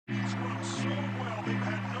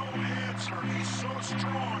so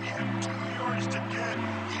strong. He had 2 yards to get.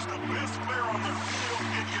 He's the best player on the field,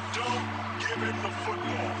 and you don't give him the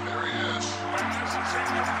football. There he is. Pass is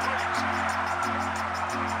incomplete.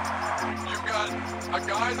 You've got a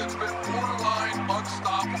guy that's been borderline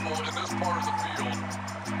unstoppable in this part of the field.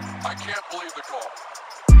 I can't believe the call.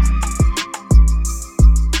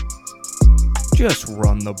 Just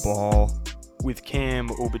run the ball with Cam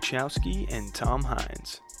Obuchowski and Tom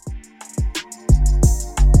Hines.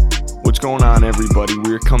 What's going on, everybody?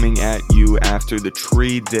 We're coming at you after the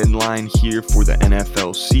trade deadline here for the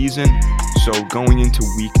NFL season. So going into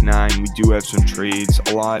week 9, we do have some trades.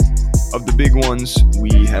 A lot of the big ones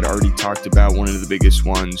we had already talked about. One of the biggest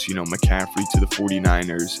ones, McCaffrey to the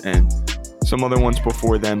 49ers and some other ones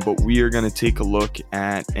before then. But we are going to take a look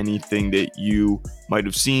at anything that you might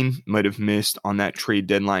have seen, might have missed on that trade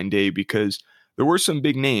deadline day, because there were some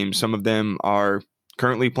big names. Some of them are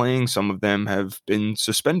currently playing, some of them have been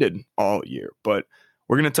suspended all year, but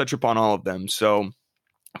we're going to touch upon all of them. So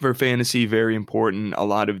for fantasy, very important, a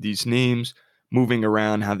lot of these names moving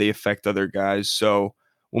around, how they affect other guys. So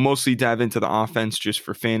we'll mostly dive into the offense just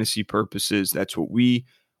for fantasy purposes. That's what we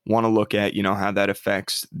want to look at, how that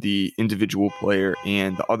affects the individual player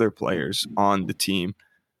and the other players on the team.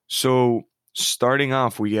 So starting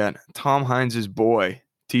off, we got Tom Hines' boy,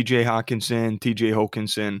 TJ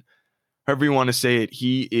Hockenson, however you want to say it.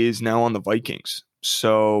 He is now on the Vikings.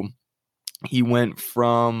 So he went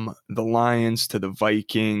from the Lions to the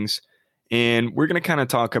Vikings. And we're going to kind of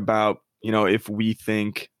talk about, if we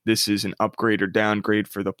think this is an upgrade or downgrade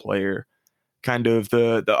for the player, kind of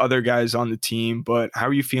the other guys on the team. But how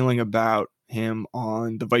are you feeling about him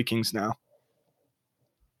on the Vikings now?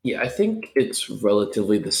 Yeah, I think it's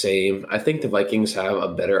relatively the same. I think the Vikings have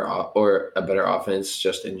a better offense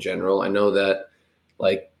just in general. I know that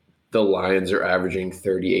the Lions are averaging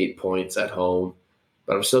 38 points at home,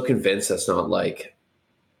 but I'm still convinced that's not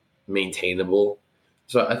maintainable.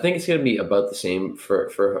 So I think it's going to be about the same for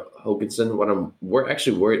Hockenson. What we're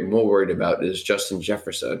actually more worried about is Justin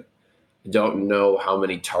Jefferson. I don't know how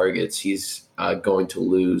many targets he's going to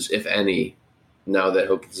lose, if any, now that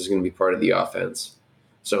Hockenson is going to be part of the offense.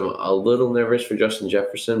 So I'm a little nervous for Justin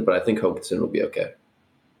Jefferson, but I think Hockenson will be okay.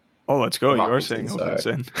 Oh, let's go. You are saying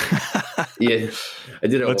Hockenson. Yeah, I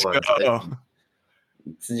did it Let's once. Go.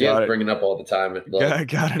 Since you guys bring it up all the time,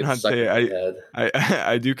 got it on tape.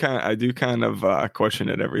 I do kind of question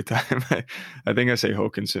it every time. I think I say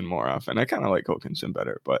Hockenson more often. I kind of like Hockenson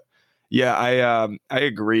better, but yeah, I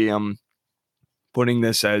agree. I'm putting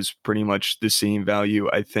this as pretty much the same value.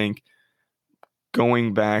 I think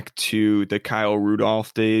going back to the Kyle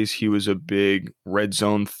Rudolph days, he was a big red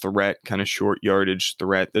zone threat, kind of short yardage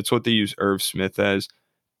threat. That's what they use Irv Smith as.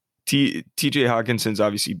 TJ Hawkinson's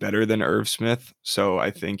obviously better than Irv Smith, so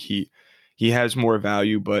I think he has more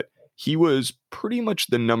value, but he was pretty much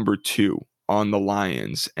the number 2 on the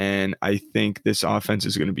Lions, and I think this offense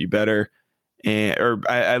is going to be better, or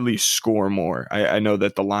at least score more. I know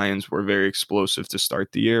that the Lions were very explosive to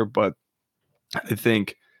start the year, but I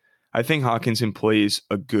think Hockenson plays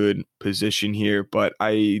a good position here, but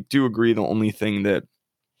I do agree the only thing that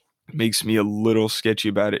makes me a little sketchy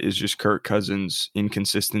about it is just Kirk Cousins'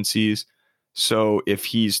 inconsistencies. So if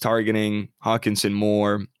he's targeting Hockenson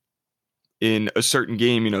more in a certain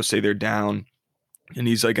game, say they're down and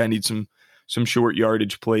he's like, I need some short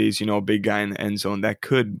yardage plays, a big guy in the end zone, that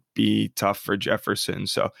could be tough for Jefferson.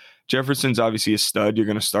 So Jefferson's obviously a stud. You're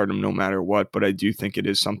going to start him no matter what, but I do think it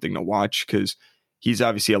is something to watch because he's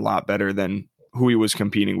obviously a lot better than who he was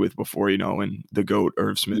competing with before, and the GOAT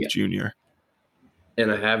Irv Smith Jr. And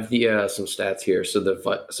I have the some stats here.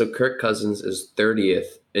 So Kirk Cousins is 30th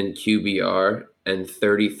in QBR and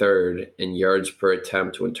 33rd in yards per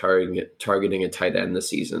attempt when targeting a tight end this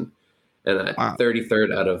season. And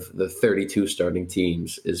 33rd out of the 32 starting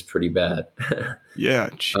teams is pretty bad. Yeah,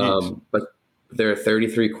 but there are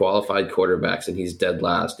 33 qualified quarterbacks, and he's dead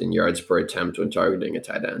last in yards per attempt when targeting a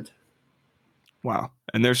tight end. Wow.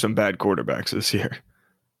 And there's some bad quarterbacks this year.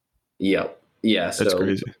 Yep. Yeah. That's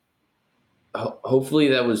crazy. Hopefully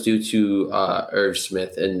that was due to Irv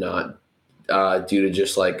Smith and not due to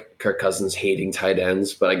just Kirk Cousins hating tight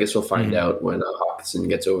ends. But I guess we'll find out when Hockenson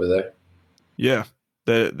gets over there. Yeah,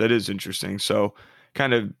 that is interesting. So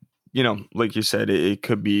kind of, like you said, it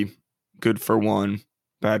could be good for one,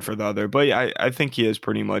 bad for the other. But yeah, I think he has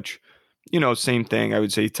pretty much, same thing. I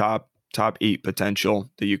would say top 8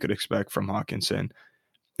 potential that you could expect from Hockenson.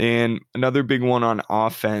 And another big one on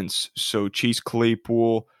offense. So Chase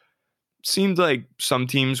Claypool seemed like some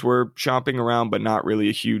teams were shopping around, but not really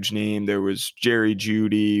a huge name. There was Jerry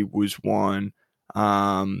Jeudy was one,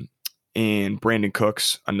 and Brandon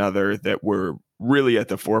Cooks, another that were really at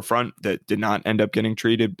the forefront that did not end up getting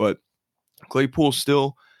traded. But Claypool's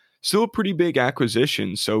still a pretty big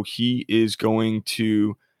acquisition. So he is going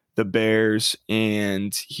to the Bears,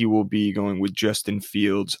 and he will be going with Justin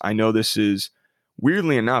Fields. I know this is,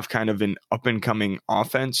 weirdly enough, kind of an up-and-coming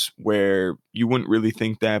offense where you wouldn't really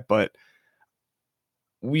think that, but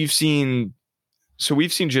we've seen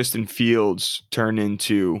Justin Fields turn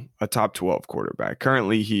into a top 12 quarterback.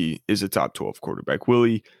 Currently, he is a top 12 quarterback. Will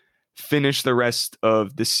he finish the rest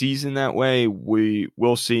of the season that way? We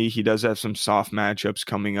will see. He does have some soft matchups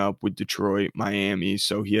coming up with Detroit, Miami,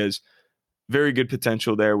 so he has very good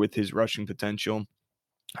potential there with his rushing potential.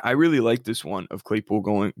 I really like this one of Claypool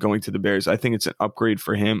going to the Bears. I think it's an upgrade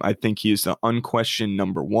for him. I think he is the unquestioned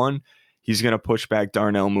number one. He's going to push back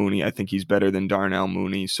Darnell Mooney. I think he's better than Darnell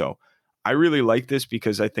Mooney. So I really like this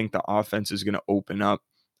because I think the offense is going to open up.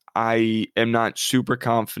 I am not super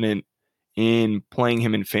confident in playing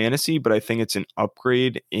him in fantasy, but I think it's an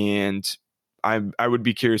upgrade, and I would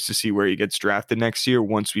be curious to see where he gets drafted next year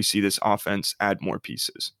once we see this offense add more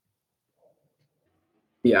pieces.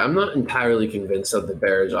 Yeah, I'm not entirely convinced that the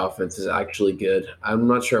Bears offense is actually good. I'm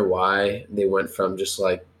not sure why they went from just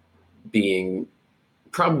like being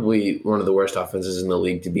probably one of the worst offenses in the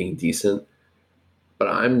league to being decent. But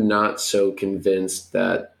I'm not so convinced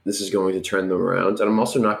that this is going to turn them around. And I'm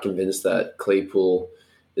also not convinced that Claypool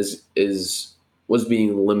was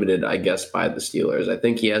being limited, I guess, by the Steelers. I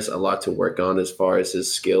think he has a lot to work on as far as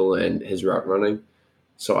his skill and his route running.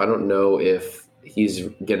 So I don't know if he's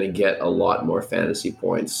going to get a lot more fantasy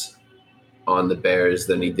points on the Bears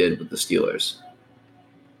than he did with the Steelers.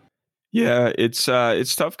 Yeah, it's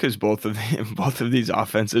tough because both of these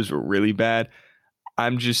offenses were really bad.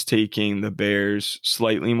 I'm just taking the Bears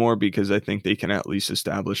slightly more because I think they can at least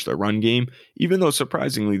establish the run game, even though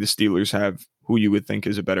surprisingly the Steelers have who you would think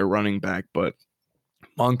is a better running back. But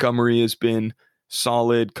Montgomery has been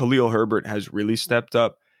solid. Khalil Herbert has really stepped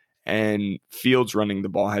up, and Fields running the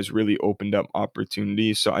ball has really opened up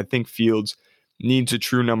opportunities. So I think Fields needs a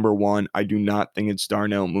true number one. I do not think it's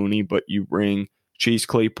Darnell Mooney, but you bring Chase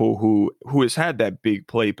Claypool, who has had that big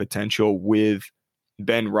play potential with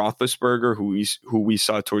Ben Roethlisberger, who we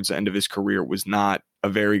saw towards the end of his career was not a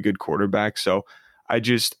very good quarterback. So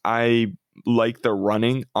I like the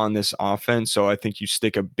running on this offense. So I think you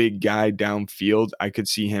stick a big guy downfield. I could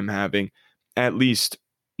see him having at least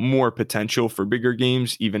more potential for bigger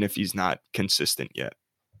games, even if he's not consistent yet.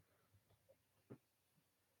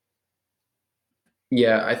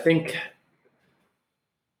 Yeah,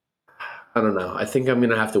 I don't know. I think I'm going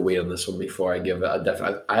to have to wait on this one before I give it a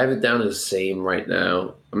definite. I have it down as same right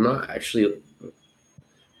now. I'm not actually.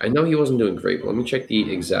 I know he wasn't doing great, but let me check the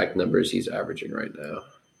exact numbers he's averaging right now.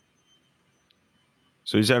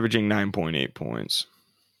 So he's averaging 9.8 points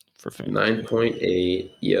for fantasy.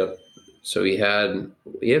 9.8, yep. So he had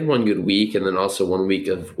one good week, and then also 1 week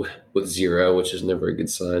with 0, which is never a good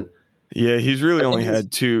sign. Yeah, he's really only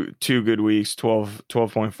had two good weeks,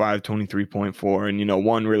 12.5, 23.4, and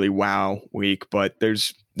one really wow week, but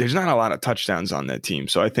there's not a lot of touchdowns on that team.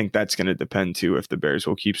 So I think that's going to depend too if the Bears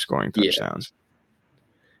will keep scoring touchdowns.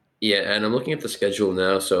 Yeah, and I'm looking at the schedule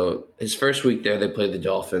now. So his first week there, they played the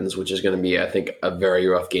Dolphins, which is going to be, I think, a very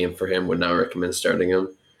rough game for him. Would not recommend starting him.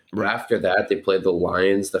 Right. After that, they played the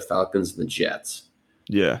Lions, the Falcons, and the Jets.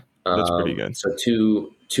 Yeah, that's pretty good. So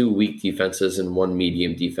two weak defenses and one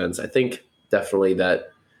medium defense. I think definitely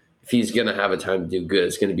that if he's going to have a time to do good,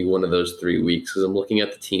 it's going to be one of those 3 weeks, because I'm looking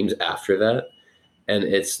at the teams after that, and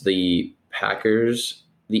it's the Packers,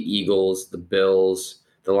 the Eagles, the Bills,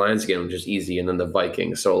 the Lions game, which is easy, and then the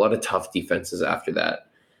Vikings. So a lot of tough defenses after that.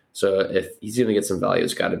 So if he's going to get some value,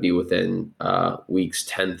 it's got to be within weeks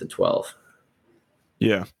 10 to 12.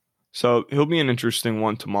 Yeah. So he'll be an interesting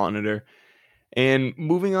one to monitor. And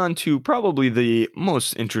moving on to probably the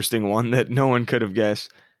most interesting one that no one could have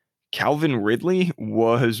guessed, Calvin Ridley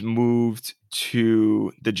was moved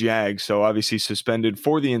to the Jags. So obviously suspended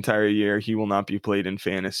for the entire year. He will not be played in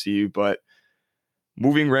fantasy, but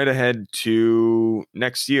moving right ahead to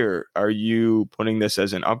next year, are you putting this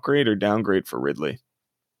as an upgrade or downgrade for Ridley?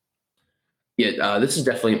 Yeah, this is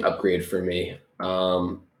definitely an upgrade for me.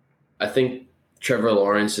 I think Trevor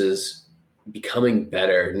Lawrence is becoming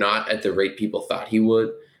better, not at the rate people thought he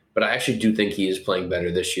would, but I actually do think he is playing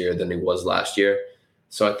better this year than he was last year.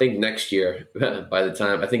 So I think next year, by the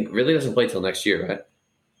time, I think Ridley doesn't play till next year, right?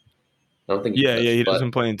 I don't think. He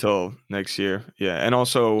doesn't play until next year. Yeah, and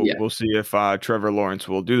also we'll see if Trevor Lawrence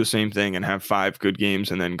will do the same thing and have 5 good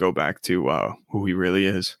games and then go back to who he really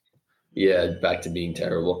is. Yeah, back to being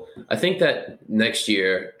terrible. I think that next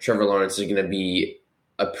year Trevor Lawrence is going to be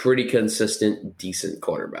a pretty consistent, decent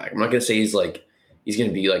quarterback. I'm not going to say he's like he's going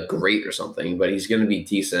to be like great or something, but he's going to be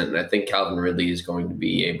decent. And I think Calvin Ridley is going to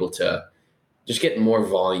be able to just get more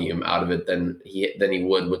volume out of it than he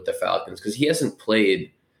would with the Falcons, because he hasn't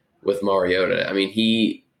played with Mariota. I mean,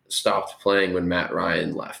 he stopped playing when Matt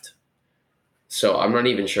Ryan left. So I'm not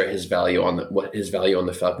even sure what his value on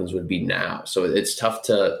the Falcons would be now. So it's tough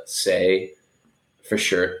to say for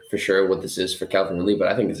sure what this is for Calvin Ridley, but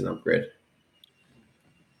I think it's an upgrade.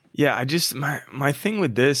 Yeah, I just my thing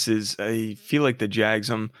with this is I feel like the Jags.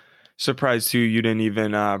 I'm surprised too you didn't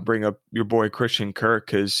even bring up your boy Christian Kirk,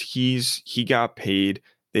 because he got paid.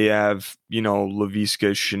 They have,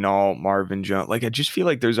 Laviska Shenault, Marvin Jones. Like, I just feel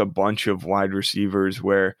like there's a bunch of wide receivers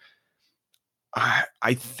where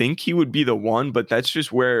I think he would be the one, but that's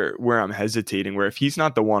just where I'm hesitating. Where if he's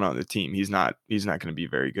not the one on the team, he's not going to be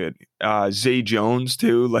very good. Zay Jones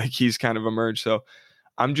too, like he's kind of emerged. So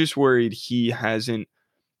I'm just worried he hasn't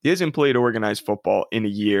played organized football in a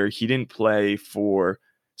year. He didn't play for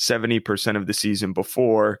 70% of the season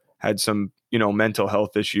before, had some, mental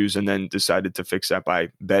health issues, and then decided to fix that by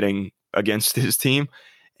betting against his team.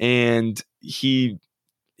 And he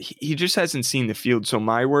just hasn't seen the field. So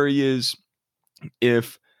my worry is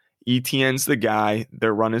if ETN's the guy,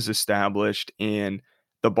 their run is established, and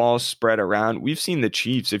the ball's spread around. We've seen the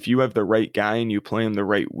Chiefs. If you have the right guy and you play him the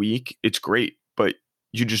right week, it's great, but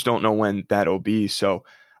you just don't know when that'll be. So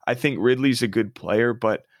I think Ridley's a good player,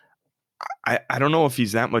 but I don't know if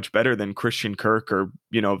he's that much better than Christian Kirk or,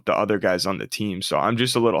 the other guys on the team. So I'm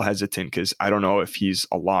just a little hesitant because I don't know if he's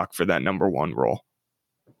a lock for that number one role.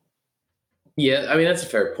 Yeah, I mean, that's a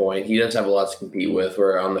fair point. He does have a lot to compete with,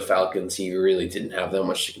 where on the Falcons, he really didn't have that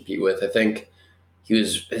much to compete with. I think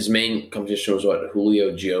his main competition was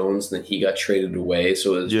Julio Jones, and then he got traded away.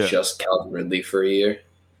 So it was just Calvin Ridley for a year.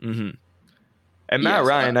 Mm-hmm. And Matt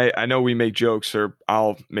Ryan, I know we make jokes, or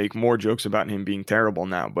I'll make more jokes about him being terrible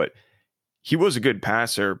now, but he was a good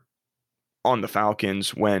passer on the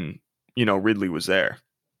Falcons when, Ridley was there.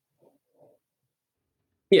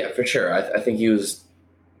 Yeah, for sure. I think he was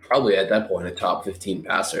probably at that point a top 15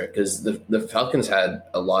 passer, because the Falcons had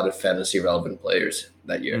a lot of fantasy relevant players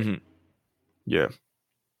that year. Mm-hmm. Yeah.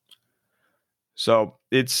 So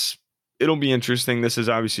it'll be interesting. This is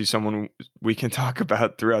obviously someone we can talk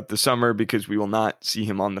about throughout the summer because we will not see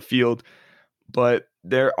him on the field. But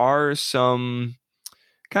there are some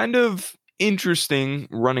kind of interesting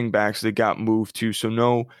running backs that got moved too. So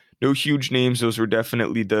no huge names. Those were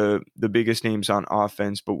definitely the biggest names on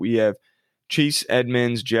offense. But we have Chase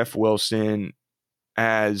Edmonds, Jeff Wilson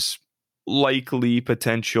as likely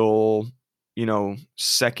potential,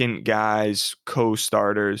 second guys,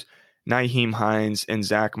 co-starters. Nyheim Hines and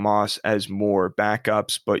Zach Moss as more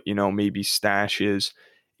backups, but, maybe stashes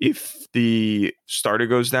if the starter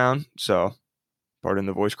goes down. So, pardon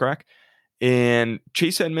the voice crack. And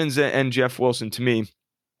Chase Edmonds and Jeff Wilson, to me,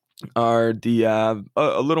 are the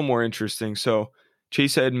a little more interesting. So,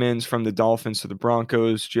 Chase Edmonds from the Dolphins to the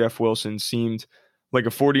Broncos. Jeff Wilson seemed like a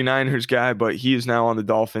 49ers guy, but he is now on the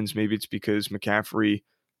Dolphins. Maybe it's because McCaffrey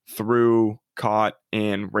threw, caught,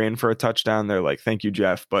 and ran for a touchdown. They're like, thank you,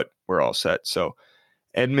 Jeff, but we're all set. So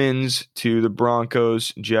Edmonds to the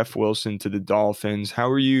Broncos, Jeff Wilson to the Dolphins. How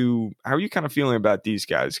are you kind of feeling about these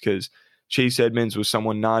guys? Because Chase Edmonds was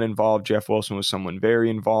someone not involved. Jeff Wilson was someone very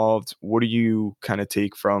involved. What do you kind of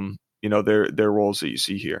take from, their roles that you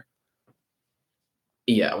see here?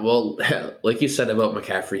 Yeah, well, like you said about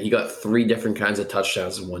McCaffrey, he got 3 different kinds of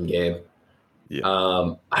touchdowns in one game.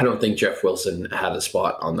 Yeah. I don't think Jeff Wilson had a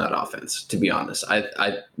spot on that offense, to be honest.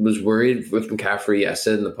 I was worried with McCaffrey. I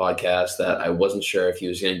said in the podcast that I wasn't sure if he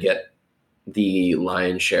was going to get the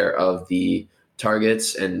lion's share of the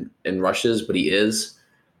targets and rushes, but he is.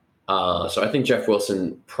 So I think Jeff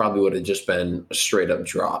Wilson probably would have just been a straight up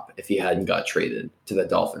drop if he hadn't got traded to the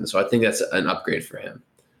Dolphins. So I think that's an upgrade for him.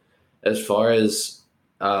 As far as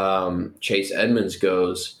Chase Edmonds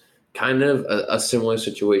goes, kind of a similar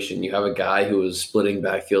situation. You have a guy who was splitting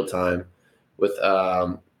backfield time with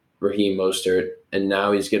Raheem Mostert, and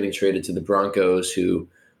now he's getting traded to the Broncos, who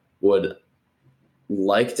would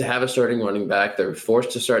like to have a starting running back. They're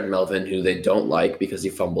forced to start Melvin, who they don't like because he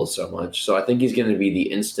fumbles so much. So I think he's going to be the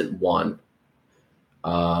instant one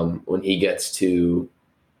when he gets to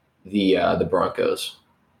the Broncos.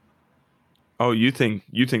 Oh, you think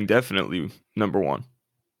definitely number one?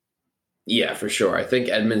 Yeah, for sure. I think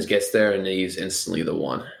Edmonds gets there and he's instantly the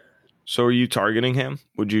one. So are you targeting him?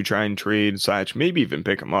 Would you try and trade / maybe even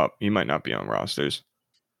pick him up? He might not be on rosters.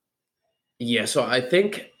 Yeah, so I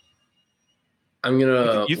think I'm going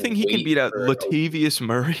to... You think he can beat out Latavius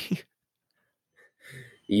Murray?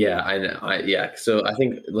 Yeah, I know. So I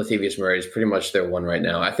think Latavius Murray is pretty much their one right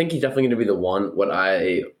now. I think he's definitely going to be the one. What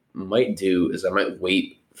I might do is I might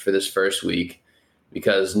wait for this first week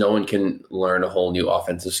because no one can learn a whole new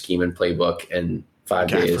offensive scheme and playbook in 5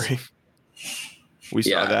 days. We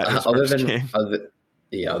saw that in his first game.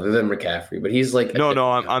 Other than McCaffrey, but he's like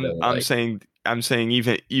I'm saying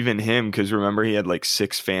even him, because remember he had like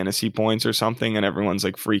 6 fantasy points or something, and everyone's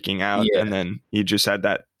like freaking out, and then he just had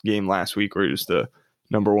that game last week where he was the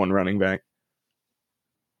number 1 running back.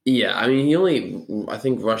 Yeah, I mean, he only, I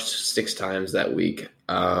think, rushed 6 times that week.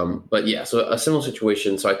 But yeah, so a similar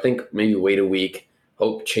situation. So I think maybe wait a week,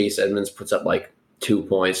 hope Chase Edmonds puts up like 2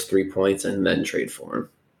 points, 3 points, and then trade for him.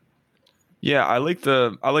 Yeah, I like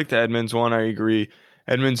the Edmonds one. I agree.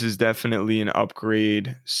 Edmonds is definitely an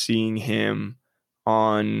upgrade. Seeing him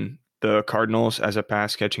on the Cardinals as a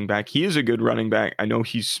pass catching back, he is a good running back. I know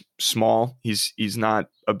he's small. He's not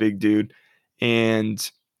a big dude,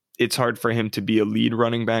 and it's hard for him to be a lead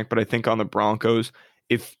running back. But I think on the Broncos,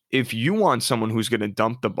 if you want someone who's going to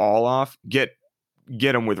dump the ball off, get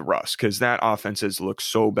him with Russ, because that offense has looked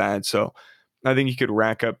so bad. So I think he could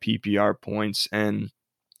rack up PPR points. And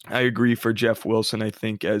I agree for Jeff Wilson. I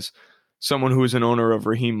think as someone who is an owner of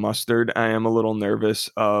Raheem Mostert, I am a little nervous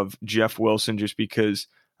of Jeff Wilson just because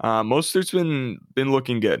Mostert's been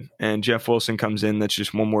looking good, and Jeff Wilson comes in. That's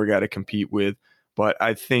just one more guy to compete with. But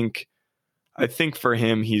I think for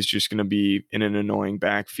him, he's just going to be in an annoying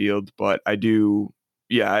backfield. But I do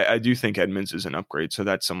think Edmonds is an upgrade. So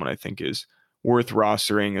that's someone I think is worth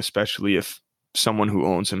rostering, especially if someone who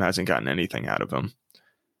owns him hasn't gotten anything out of him.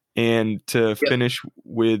 And to finish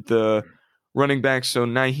with the running back, so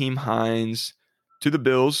Nyheim Hines to the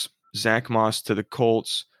Bills, Zach Moss to the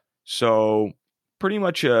Colts. So pretty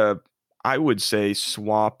much I would say,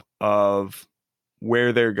 swap of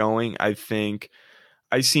where they're going. I think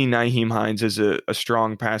I see Nyheim Hines as a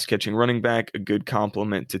strong pass-catching running back, a good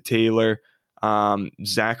complement to Taylor.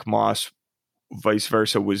 Zach Moss, vice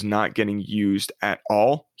versa, was not getting used at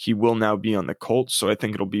all. He will now be on the Colts, so I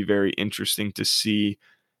think it'll be very interesting to see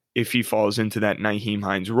if he falls into that Nyheim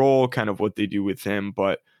Hines role, kind of what they do with him.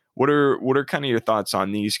 But what are kind of your thoughts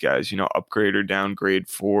on these guys, upgrade or downgrade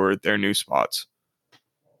for their new spots?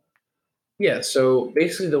 Yeah, so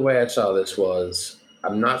basically the way I saw this was,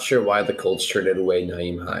 I'm not sure why the Colts traded away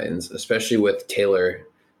Nyheim Hines, especially with Taylor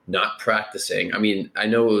not practicing. I mean, I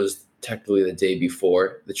know it was technically the day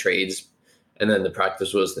before the trades, and then the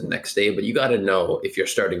practice was the next day, but you got to know if your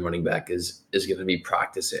starting running back is going to be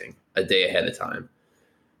practicing a day ahead of time.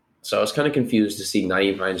 So I was kind of confused to see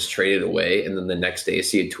Nyheim Hines traded away, and then the next day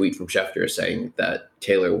see a tweet from Schefter saying that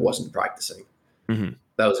Taylor wasn't practicing. Mm-hmm.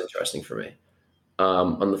 That was interesting for me.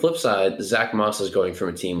 On the flip side, Zach Moss is going from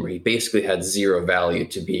a team where he basically had zero value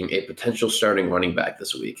to being a potential starting running back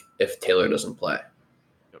this week if Taylor doesn't play.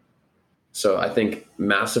 Yep. So I think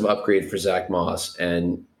massive upgrade for Zach Moss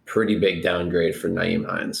and pretty big downgrade for Nyheim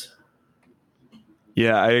Hines.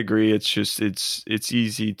 Yeah, I agree. It's just it's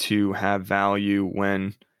easy to have value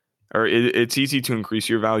it's easy to increase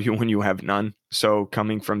your value when you have none. So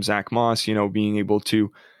coming from Zach Moss, being able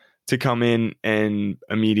to come in and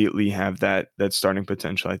immediately have that starting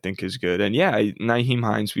potential, I think is good. And yeah, Nyheim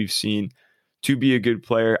Hines, we've seen to be a good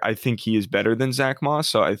player. I think he is better than Zach Moss.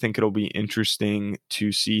 So I think it'll be interesting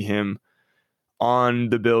to see him on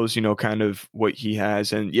the Bills, kind of what he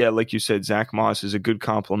has. And yeah, like you said, Zach Moss is a good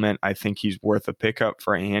compliment. I think he's worth a pickup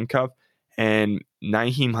for a handcuff. And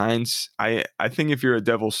Nyheim Hines, I think if you're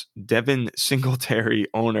a Devin Singletary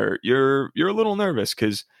owner, you're a little nervous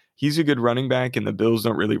because he's a good running back and the Bills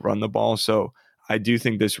don't really run the ball. So I do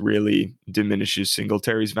think this really diminishes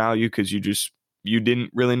Singletary's value because you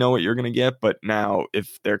didn't really know what you're going to get. But now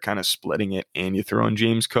if they're kind of splitting it and you throw in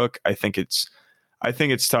James Cook, I think it's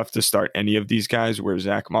tough to start any of these guys, where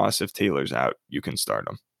Zach Moss, if Taylor's out, you can start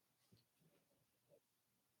him.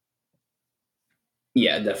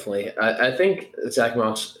 Yeah, definitely. I think Zach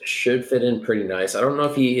Moss should fit in pretty nice. I don't know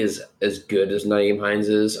if he is as good as Nyheim Hines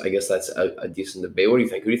is. I guess that's a decent debate. What do you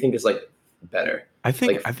think? Who do you think is better? I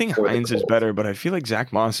think Hines is better, but I feel like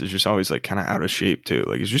Zach Moss is just always kind of out of shape too.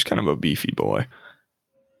 He's just kind of a beefy boy.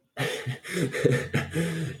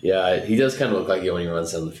 Yeah, he does kind of look like he when he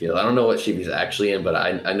runs on the field. I don't know what shape he's actually in, but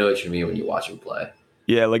I know what you mean when you watch him play.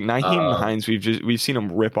 Yeah, Nyheim Hines, we've seen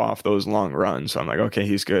him rip off those long runs. So I'm like, okay,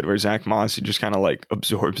 he's good. Where Zach Moss, he just kind of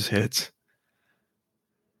absorbs hits.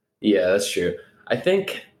 Yeah, that's true. I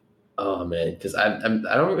think, oh man, because I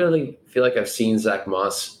don't really feel like I've seen Zach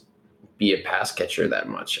Moss be a pass catcher that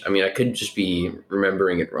much. I mean, I could just be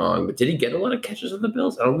remembering it wrong, but did he get a lot of catches on the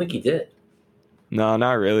Bills? I don't think he did. No,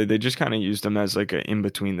 not really. They just kind of used him as an in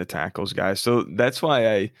between the tackles guy. So that's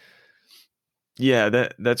why Yeah,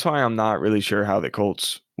 that's why I'm not really sure how the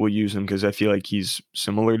Colts will use him, because I feel like he's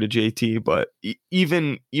similar to JT. But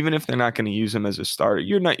even if they're not going to use him as a starter,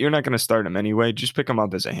 you're not going to start him anyway. Just pick him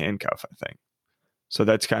up as a handcuff, I think. So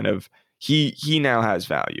that's kind of he now has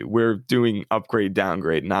value. We're doing upgrade,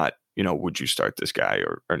 downgrade, not, would you start this guy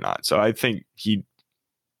or not? So I think he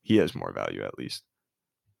has more value at least.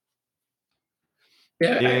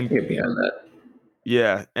 Yeah, I can get behind that.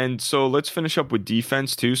 Yeah, and so let's finish up with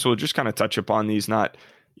defense too. So we'll just kind of touch upon these, not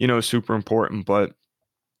super important, but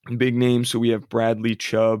big names. So we have Bradley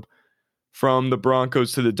Chubb from the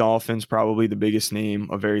Broncos to the Dolphins, probably the biggest name,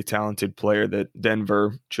 a very talented player that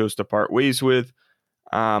Denver chose to part ways with.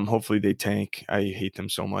 Hopefully they tank. I hate them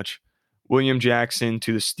so much. William Jackson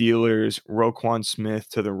to the Steelers, Roquan Smith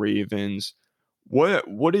to the Ravens.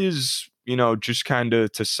 What is, just kind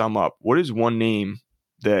of to sum up, what is one name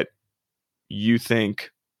that you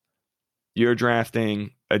think you're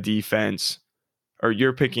drafting a defense, or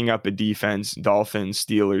you're picking up a defense, Dolphins,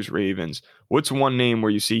 Steelers, Ravens? What's one name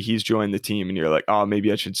where you see he's joined the team and you're like, oh,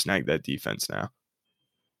 maybe I should snag that defense now?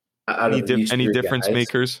 Any difference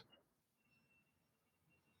makers?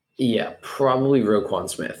 Yeah, probably Roquan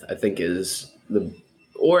Smith, I think is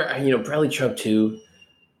Bradley Chubb too.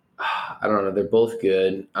 I don't know. They're both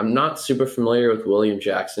good. I'm not super familiar with William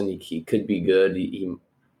Jackson. He could be good.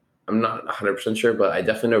 I'm not 100% sure, but I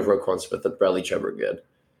definitely know Roquan Smith and Bradley Chubb are good.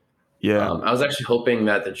 Yeah. I was actually hoping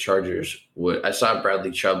that the Chargers would. I saw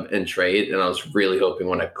Bradley Chubb in trade, and I was really hoping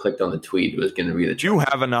when I clicked on the tweet, it was going to be the Chargers. You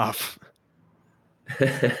have enough.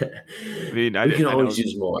 We can always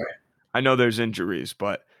use more. I know there's injuries,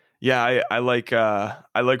 but yeah, I like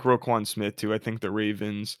Roquan Smith too. I think the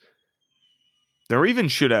Ravens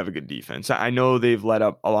should have a good defense. I know they've let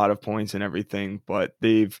up a lot of points and everything, but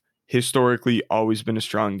they've historically always been a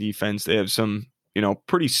strong defense. They have some,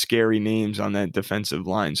 pretty scary names on that defensive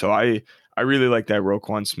line. So I really like that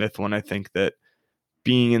Roquan Smith one. I think that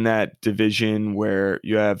being in that division where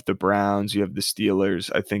you have the Browns, you have the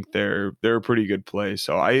Steelers, I think they're a pretty good play.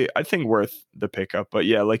 So I think worth the pickup. But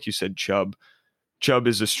yeah, like you said, Chubb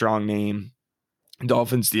is a strong name.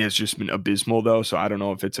 Dolphins D has just been abysmal though, so I don't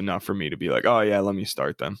know if it's enough for me to be like, oh yeah, let me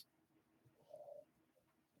start them.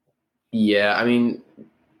 Yeah, I mean,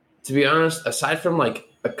 to be honest, aside from like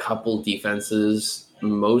a couple defenses,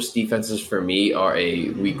 most defenses for me are a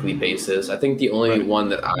weekly basis. I think the only one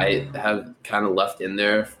that I have kind of left in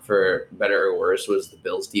there for better or worse was the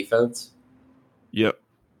Bills defense. Yep.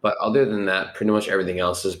 But other than that, pretty much everything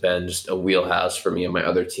else has been just a wheelhouse for me and my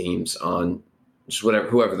other teams on just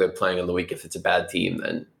whoever they're playing on the week. If it's a bad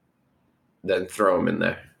team, then throw them in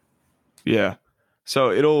there. Yeah.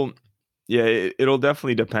 So it'll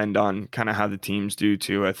definitely depend on kind of how the teams do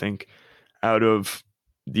too. I think out of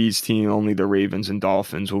these teams, only the Ravens and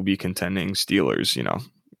Dolphins will be contending. Steelers,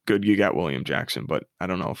 good. You got William Jackson, but I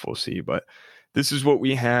don't know if we'll see. But this is what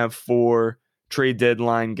we have for trade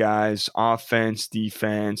deadline, guys. Offense,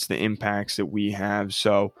 defense, the impacts that we have.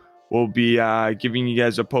 So we'll be giving you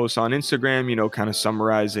guys a post on Instagram, kind of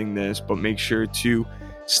summarizing this, but make sure to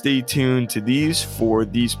stay tuned to these for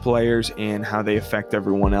these players and how they affect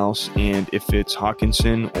everyone else, and if it's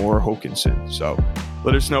Hockenson or Hokanson. So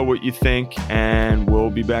let us know what you think, and we'll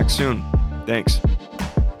be back soon. Thanks.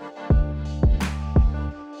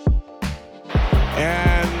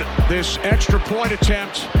 And this extra point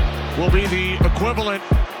attempt will be the equivalent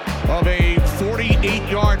of a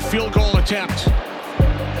 48-yard field goal attempt.